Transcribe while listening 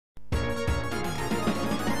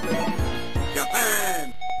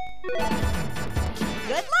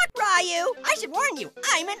should warn you,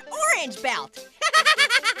 I'm an orange belt.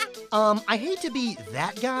 I hate to be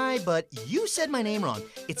that guy, but you said my name wrong.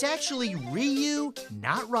 It's actually Ryu,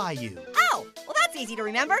 not Ryu. Oh, well that's easy to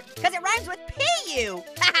remember, because it rhymes with P-U.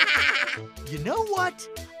 You know what?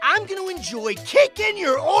 I'm gonna enjoy kicking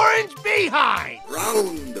your orange behind!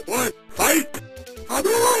 Round 1, fight!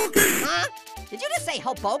 Hadouken! Huh? Did you just say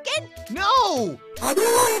Hoboken? No!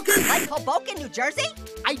 Hadouken! Like Hoboken, New Jersey?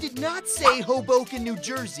 I did not say Hoboken, New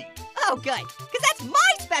Jersey. Oh, good, because that's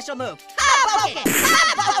my special move. Hoboken!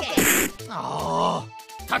 Hoboken! Oh.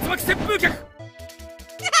 竜巻旋風脚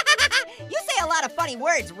You say a lot of funny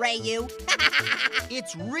words, Ryu.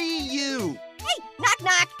 It's Ryu. Hey, knock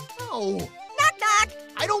knock. No, Knock knock.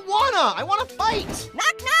 I don't wanna. I wanna fight.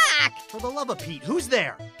 Knock knock. For the love of Pete, who's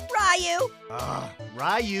there? Ryu.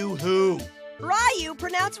 Ryu who? Ryu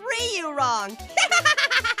pronounced Ryu wrong.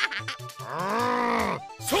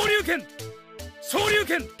 昇竜拳昇竜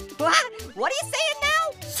拳 What? What are you saying now?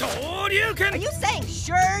 昇竜 Are 拳 you saying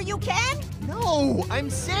sure you can? No, I'm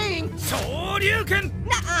saying. 昇竜拳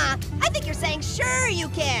Nuh-uh. I think you're saying sure you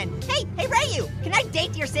can. Hey, Ryu, can I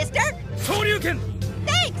date your sister? 昇竜拳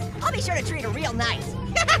Thanks. I'll be sure to treat her real nice.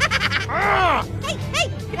 Hey,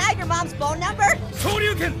 can I have your mom's phone number? 昇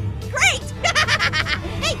竜拳 Great.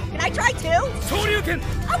 Hey, can I try too? 昇竜拳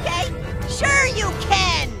Okay. Sure you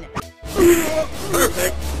can.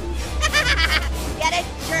 Perfect! Get it?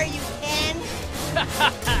 Sure you can.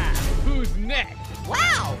 Who's next?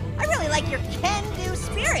 Wow, I really like your can-do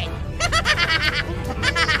spirit.